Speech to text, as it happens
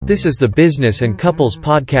This is the Business and Couples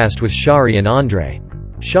podcast with Shari and Andre.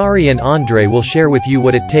 Shari and Andre will share with you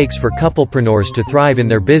what it takes for couplepreneurs to thrive in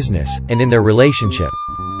their business and in their relationship.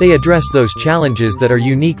 They address those challenges that are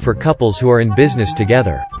unique for couples who are in business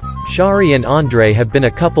together. Shari and Andre have been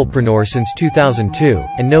a couplepreneur since 2002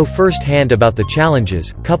 and know firsthand about the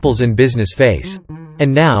challenges couples in business face.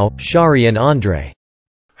 And now, Shari and Andre.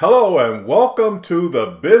 Hello and welcome to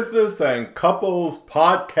the Business and Couples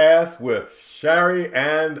podcast with Shari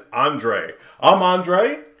and Andre. I'm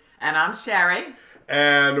Andre. And I'm Shari.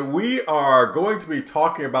 And we are going to be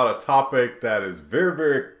talking about a topic that is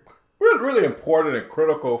really important and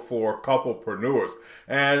critical for couplepreneurs.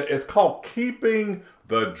 And it's called keeping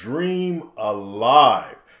the dream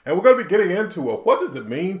alive. And we're going to be getting into it. What does it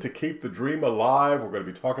mean to keep the dream alive? We're going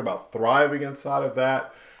to be talking about thriving inside of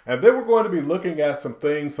that. And then we're going to be looking at some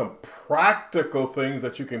practical things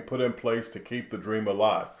that you can put in place to keep the dream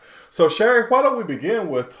alive. So Shari, why don't we begin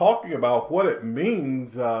with talking about what it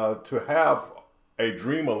means to have a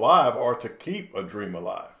dream alive or to keep a dream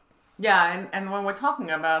alive? Yeah, and when we're talking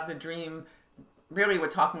about the dream, really we're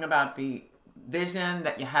talking about the vision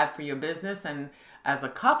that you had for your business. And as a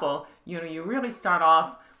couple, you really start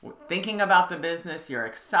off thinking about the business, you're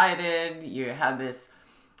excited, you have this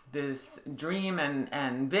dream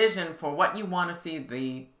and vision for what you want to see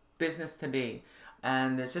the business to be.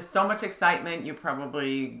 And there's just so much excitement. You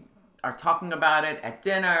probably are talking about it at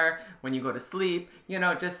dinner, when you go to sleep,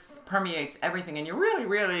 it just permeates everything. And you're really,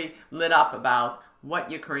 really lit up about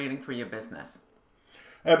what you're creating for your business.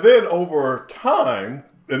 And then over time,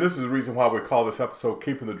 and this is the reason why we call this episode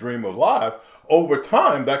Keeping the Dream Alive, over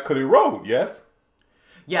time that could erode, yes?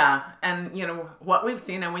 Yeah, and what we've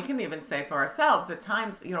seen, and we can even say for ourselves, at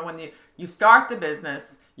times, when you start the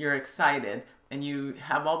business, you're excited and you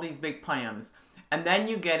have all these big plans, and then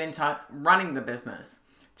you get into running the business,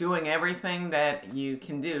 doing everything that you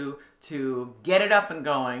can do to get it up and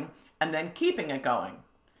going, and then keeping it going.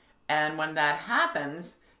 And when that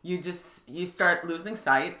happens, you start losing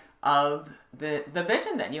sight of the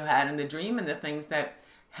vision that you had and the dream and the things that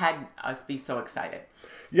had us be so excited.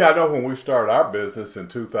 Yeah, I know when we started our business in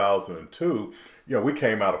 2002, we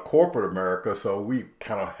came out of corporate America, so we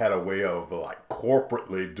kind of had a way of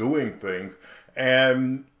corporately doing things.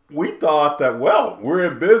 And we thought that, we're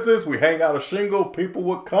in business, we hang out a shingle, people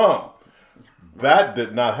would come. That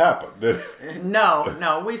did not happen, did it?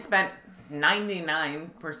 No. We spent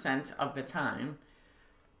 99% of the time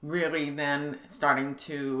really then starting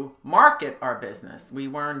to market our business. We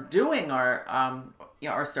weren't doing our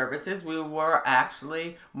services. We were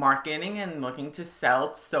actually marketing and looking to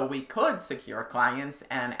sell so we could secure clients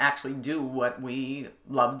and actually do what we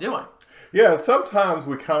love doing. Yeah, sometimes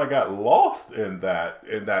we kind of got lost in that,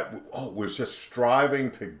 we're just striving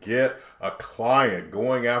to get a client,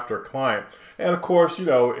 going after a client. And of course,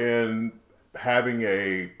 in having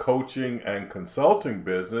a coaching and consulting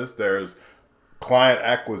business, there's client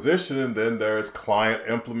acquisition and then there's client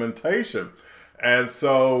implementation. And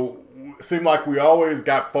so it seemed like we always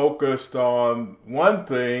got focused on one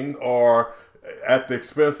thing or at the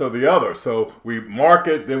expense of the other. So we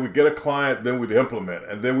market, then we get a client, then we'd implement,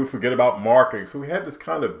 and then we forget about marketing. So we had this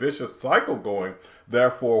kind of vicious cycle going there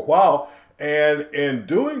for a while. And in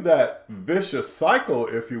doing that vicious cycle,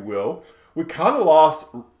 if you will, we kind of lost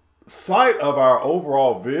sight of our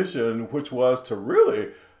overall vision, which was to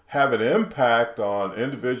really have an impact on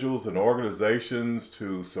individuals and organizations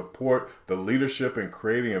to support the leadership in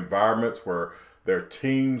creating environments where their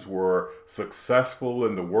teams were successful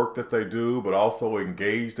in the work that they do, but also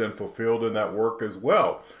engaged and fulfilled in that work as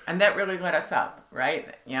well. And that really lit us up,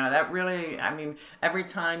 right? Every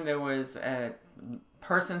time there was a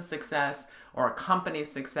person's success or a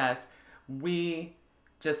company's success, we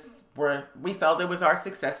felt it was our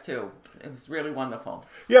success too. It was really wonderful.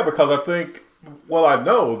 Yeah, because I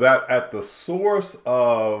know that at the source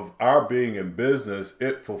of our being in business,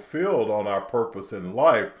 it fulfilled on our purpose in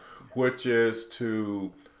life, which is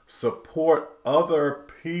to support other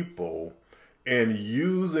people in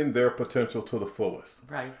using their potential to the fullest.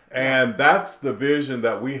 Right. And that's the vision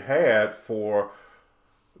that we had for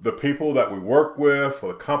the people that we work with, for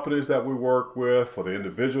the companies that we work with, for the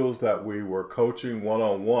individuals that we were coaching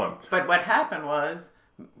one-on-one. But what happened was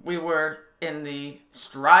we were in the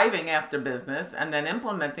striving after business and then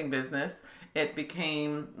implementing business. It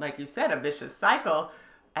became, like you said, a vicious cycle.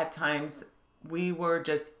 At times we were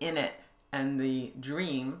just in it and the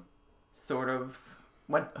dream sort of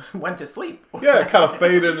went to sleep. Yeah, it kind of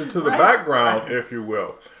faded into the background, if you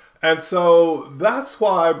will. And so that's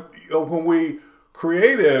why when we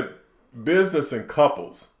created Business and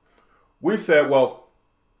Couples, we said,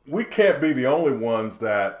 we can't be the only ones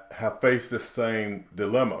that have faced this same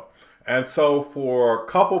dilemma. And so for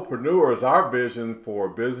couplepreneurs, our vision for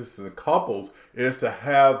businesses and couples is to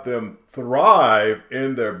have them thrive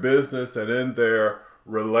in their business and in their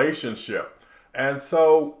relationship. And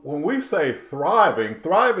so when we say thriving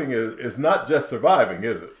is not just surviving,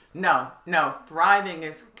 is it? No. Thriving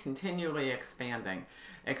is continually expanding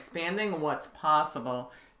what's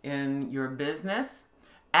possible in your business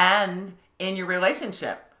and in your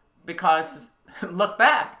relationship. Because look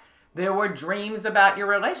back, there were dreams about your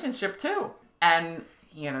relationship too. And,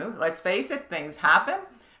 let's face it, things happen,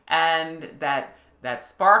 and that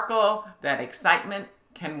sparkle, that excitement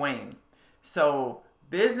can wane. So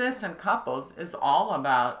business and couples is all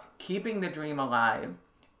about keeping the dream alive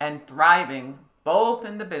and thriving both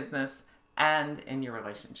in the business and in your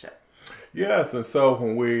relationship. Yes, and so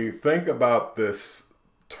when we think about this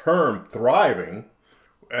term thriving,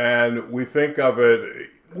 and we think of it,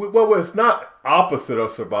 well, it's not opposite of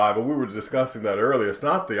survival. We were discussing that earlier. It's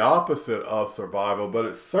not the opposite of survival, but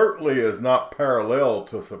it certainly is not parallel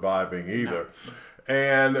to surviving either. No.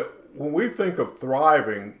 And when we think of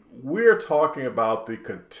thriving, we're talking about the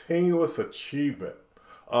continuous achievement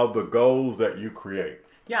of the goals that you create.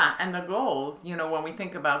 Yeah, and the goals, when we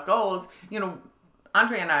think about goals,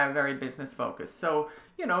 Andre and I are very business focused. So,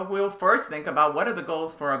 we'll first think about what are the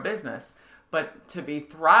goals for our business. But to be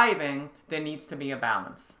thriving, there needs to be a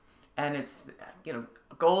balance. And it's,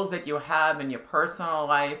 goals that you have in your personal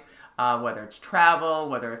life, whether it's travel,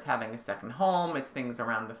 whether it's having a second home, it's things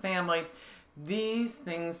around the family. These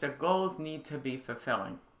things, the goals need to be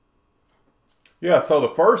fulfilling. Yeah, so the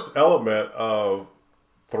first element of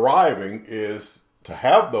thriving is to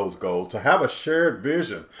have those goals, to have a shared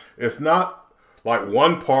vision. It's not like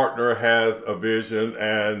one partner has a vision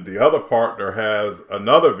and the other partner has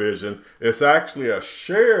another vision. It's actually a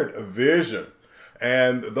shared vision.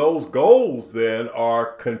 And those goals then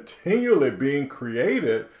are continually being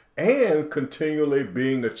created and continually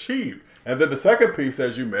being achieved. And then the second piece,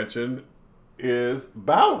 as you mentioned, is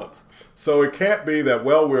balance. So it can't be that,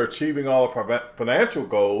 we're achieving all of our financial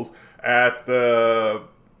goals at the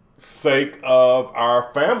sake of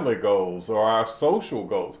our family goals or our social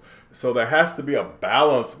goals. So there has to be a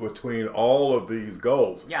balance between all of these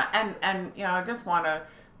goals. Yeah, and I just want to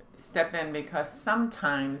step in because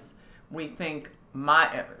sometimes we think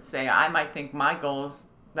I might think my goals,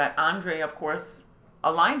 that Andre, of course,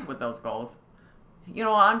 aligns with those goals.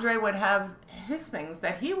 Andre would have his things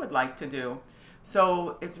that he would like to do.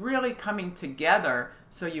 So it's really coming together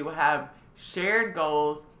so you have shared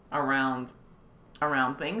goals around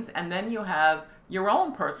things, and then you have your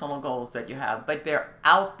own personal goals that you have, but they're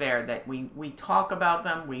out there that we talk about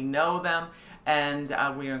them, we know them, and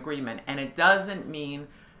we're in agreement. And it doesn't mean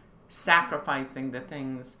sacrificing the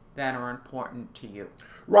things that are important to you.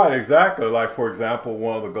 Right, exactly. Like, for example,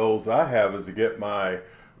 one of the goals I have is to get my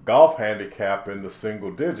golf handicap in the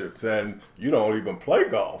single digits, and you don't even play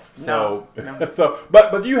golf. So, no.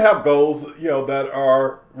 But you have goals, that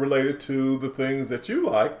are related to the things that you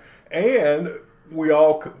like, and we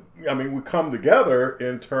come together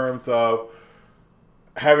in terms of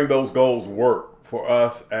having those goals work for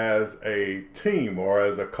us as a team or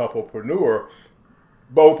as a couplepreneur,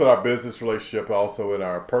 both in our business relationship, also in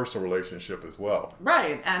our personal relationship as well.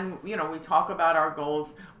 Right. And, we talk about our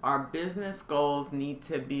goals. Our business goals we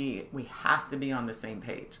have to be on the same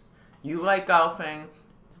page. You like golfing.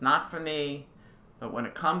 It's not for me. But when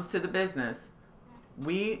it comes to the business,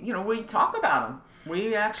 we talk about them.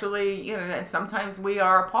 We actually, and sometimes we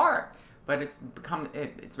are apart, but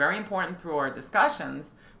it's very important through our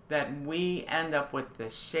discussions that we end up with the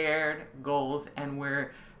shared goals, and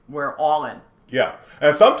we're all in. Yeah,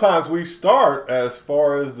 and sometimes we start as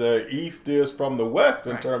far as the East is from the West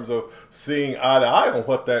in terms of seeing eye to eye on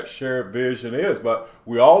what that shared vision is, but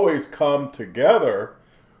we always come together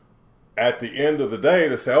at the end of the day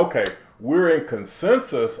to say, okay, we're in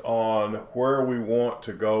consensus on where we want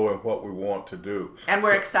to go and what we want to do. And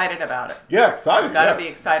we're excited about it. Yeah, excited. You've got to be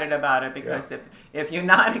excited about it, because if you're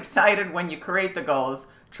not excited when you create the goals,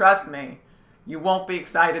 trust me, you won't be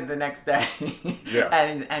excited the next day.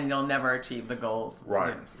 and you'll never achieve the goals.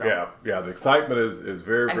 Right. The excitement is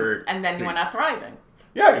very, very And then you're not thriving.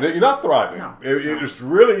 Yeah, you're not thriving. No. It's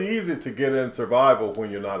really easy to get in survival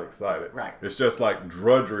when you're not excited. Right. It's just like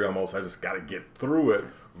drudgery almost. I just got to get through it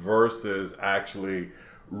versus actually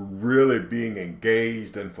really being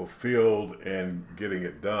engaged and fulfilled and getting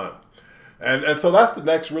it done. And so that's the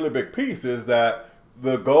next really big piece, is that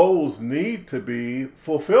the goals need to be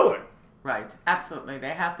fulfilling. Right. Absolutely. They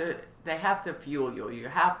have to fuel you. You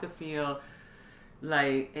have to feel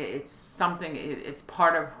like it's something, it's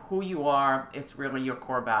part of who you are. It's really your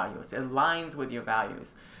core values. It aligns with your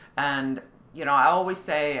values. And, I always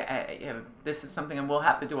say, this is something, and we'll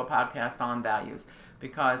have to do a podcast on values,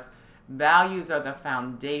 because values are the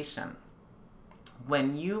foundation.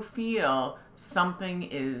 When you feel something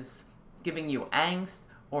is giving you angst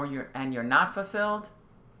or you're not fulfilled,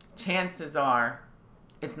 chances are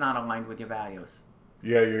it's not aligned with your values.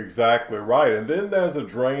 Yeah, you're exactly right. And then there's a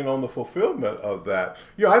drain on the fulfillment of that.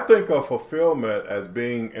 I think of fulfillment as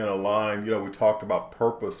being in a line. We talked about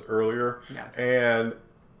purpose earlier. Yes. And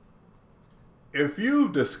if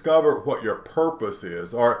you've discovered what your purpose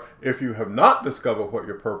is, or if you have not discovered what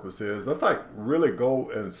your purpose is, let's really go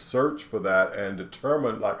and search for that and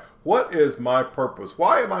determine what is my purpose?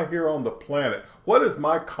 Why am I here on the planet? What is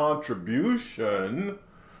my contribution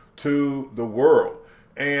to the world?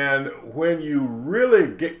 And when you really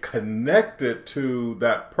get connected to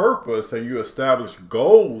that purpose and you establish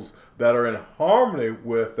goals that are in harmony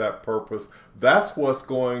with that purpose, that's what's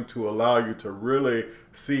going to allow you to really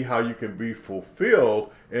see how you can be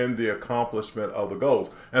fulfilled in the accomplishment of the goals.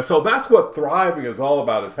 And so that's what thriving is all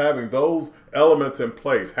about, is having those elements in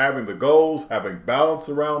place, having the goals, having balance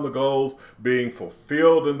around the goals, being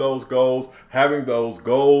fulfilled in those goals, having those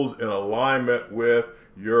goals in alignment with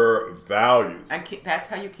your values. And that's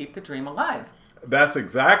how you keep the dream alive. That's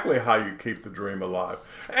exactly how you keep the dream alive.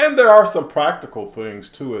 And there are some practical things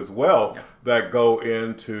too as well, yes, that go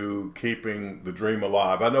into keeping the dream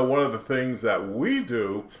alive. I know one of the things that we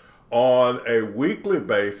do on a weekly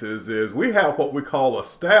basis is we have what we call a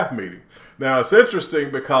staff meeting. Now it's interesting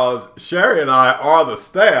because Sherry and I are the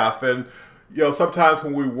staff, and sometimes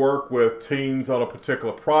when we work with teams on a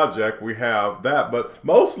particular project, we have that. But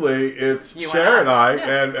mostly it's Sherry and I,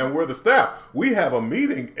 yeah, and we're the staff. We have a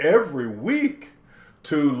meeting every week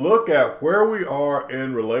to look at where we are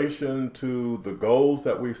in relation to the goals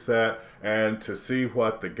that we set and to see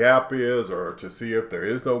what the gap is, or to see if there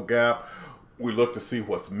is no gap. We look to see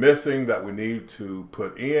what's missing that we need to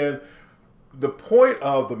put in. The point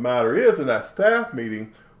of the matter is, in that staff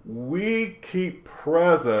meeting, we keep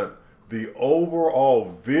present the overall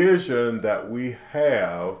vision that we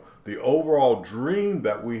have, the overall dream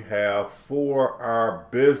that we have for our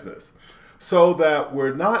business, so that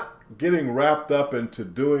we're not getting wrapped up into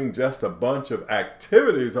doing just a bunch of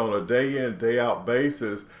activities on a day in, day out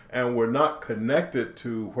basis, and we're not connected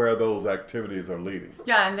to where those activities are leading.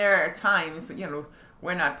 Yeah, and there are times,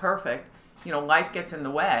 we're not perfect. Life gets in the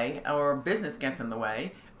way, or business gets in the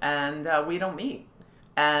way, and we don't meet.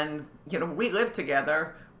 And, we live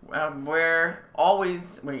together. We're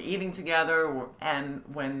eating together, and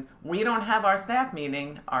when we don't have our staff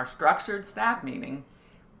meeting, our structured staff meeting,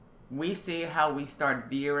 we see how we start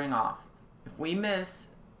veering off. If we miss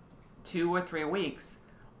 2 or 3 weeks,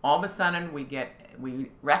 all of a sudden we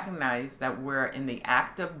recognize that we're in the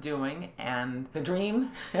act of doing, and the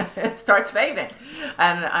dream starts fading,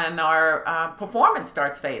 and our performance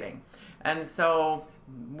starts fading. And so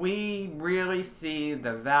we really see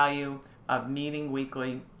the value of meeting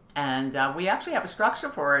weekly, and we actually have a structure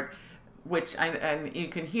for it, and you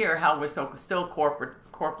can hear how we're still corporate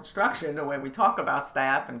structure, the way we talk about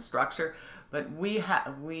staff and structure, but we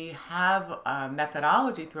have a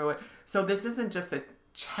methodology through it. So this isn't just a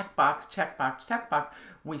checkbox.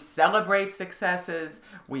 We celebrate successes.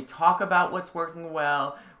 We talk about what's working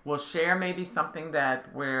well. We'll share maybe something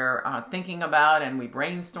that we're thinking about, and we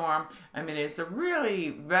brainstorm. I mean, it's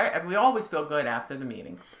we always feel good after the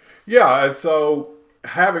meeting. Yeah, and so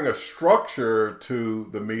having a structure to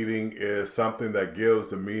the meeting is something that gives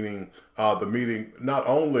the meeting not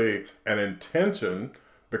only an intention,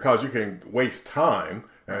 because you can waste time,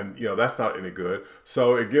 and that's not any good.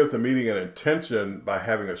 So it gives the meeting an intention by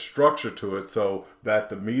having a structure to it, so that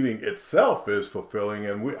the meeting itself is fulfilling.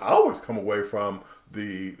 And I always come away from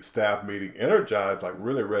the staff meeting energized,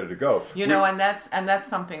 really ready to go. And that's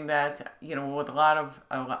something that with a lot of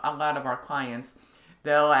our clients,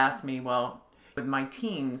 they'll ask me, well, with my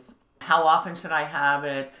teams, how often should I have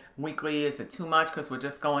it? Weekly, is it too much because we're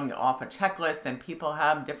just going off a checklist and people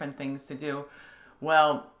have different things to do?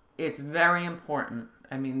 Well, it's very important.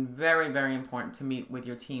 I mean, very, very important to meet with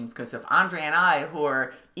your teams, because if Andre and I, who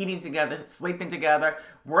are eating together, sleeping together,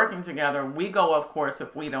 working together, we go, of course,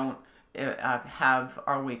 if we don't have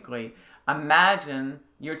our weekly. Imagine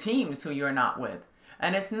your teams who you're not with.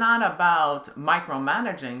 And it's not about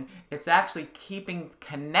micromanaging. It's actually keeping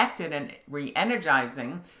connected and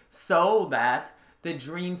re-energizing so that the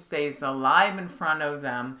dream stays alive in front of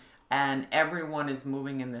them and everyone is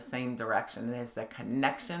moving in the same direction. There's a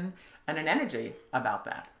connection and an energy about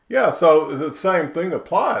that. Yeah, so the same thing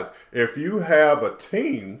applies. If you have a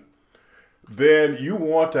team then you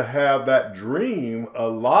want to have that dream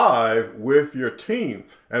alive with your team.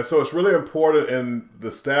 And so it's really important in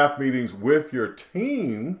the staff meetings with your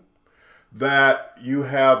team that you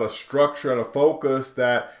have a structure and a focus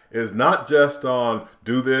that is not just on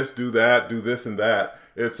do this, do that, do this and that.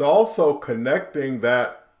 It's also connecting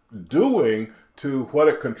that doing to what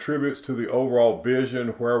it contributes to the overall vision,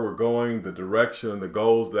 where we're going, the direction and the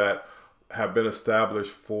goals that have been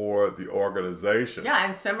established for the organization. Yeah,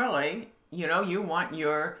 and similarly, you want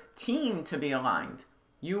your team to be aligned.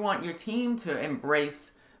 You want your team to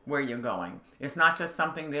embrace where you're going. It's not just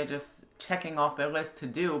something they're just checking off their list to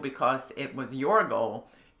do because it was your goal.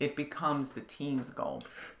 It becomes the team's goal.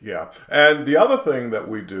 Yeah. And the other thing that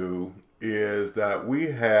we do is that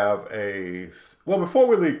we have before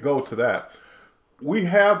we go to that, we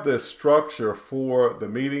have this structure for the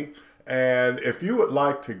meeting. And if you would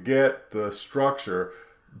like to get the structure,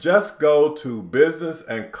 just go to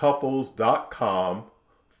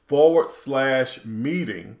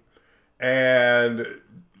businessandcouples.com/meeting and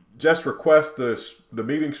just request the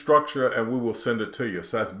meeting structure and we will send it to you.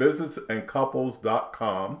 So that's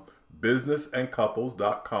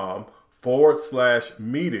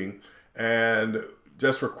businessandcouples.com/meeting and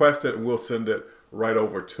just request it and we'll send it right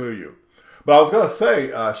over to you. But I was going to say,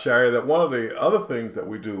 Shari, that one of the other things that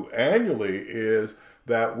we do annually is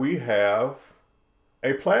that we have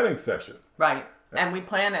a planning session. Right. And we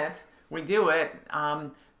plan it. We do it. The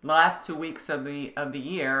last 2 weeks of the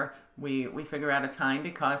year, we figure out a time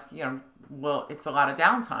because, it's a lot of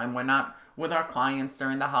downtime. We're not with our clients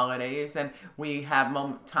during the holidays, and we have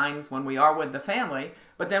times when we are with the family,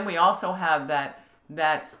 but then we also have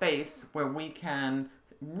that space where we can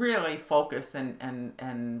really focus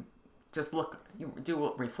and just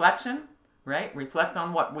do reflection, right? Reflect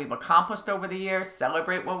on what we've accomplished over the years,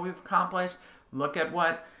 celebrate what we've accomplished, look at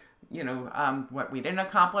what we didn't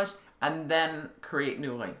accomplish, and then create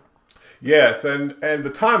newly. Yes, and the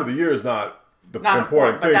time of the year is not the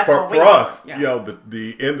important thing. For us, yeah.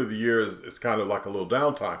 The end of the year is kind of like a little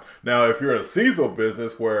downtime. Now, if you're in a seasonal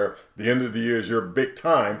business where the end of the year is your big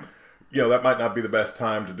time, that might not be the best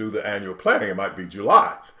time to do the annual planning. It might be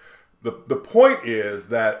July. The point is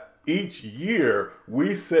that each year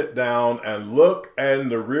we sit down and look in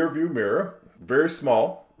the rearview mirror, very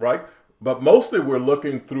small, right? But mostly we're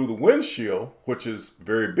looking through the windshield, which is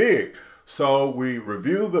very big. So we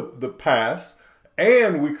review the past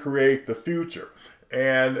and we create the future.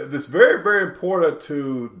 And it's very, very important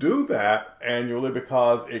to do that annually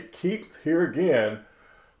because it keeps, here again,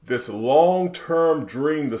 this long-term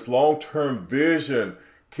dream, this long-term vision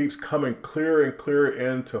keeps coming clearer and clearer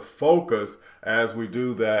into focus as we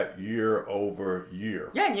do that year over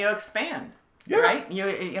year. Yeah, and you expand, yeah. Right?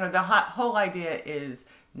 The whole idea is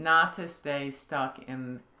not to stay stuck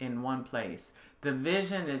in one place. The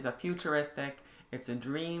vision is a futuristic, it's a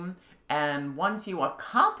dream, and once you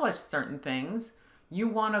accomplish certain things, you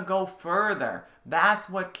want to go further. That's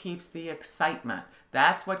what keeps the excitement.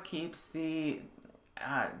 That's what keeps the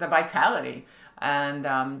vitality, and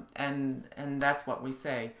that's what we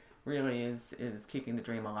say really is keeping the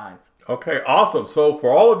dream alive. Okay, awesome. So for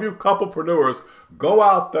all of you couplepreneurs, go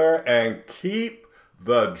out there and keep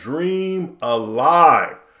the dream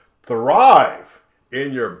alive. Thrive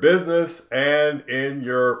in your business and in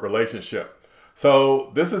your relationship.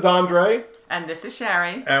 So this is Andre. And this is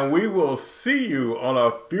Shari. And we will see you on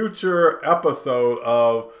a future episode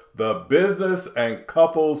of the Business and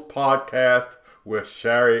Couples Podcast with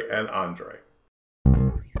Shari and Andre.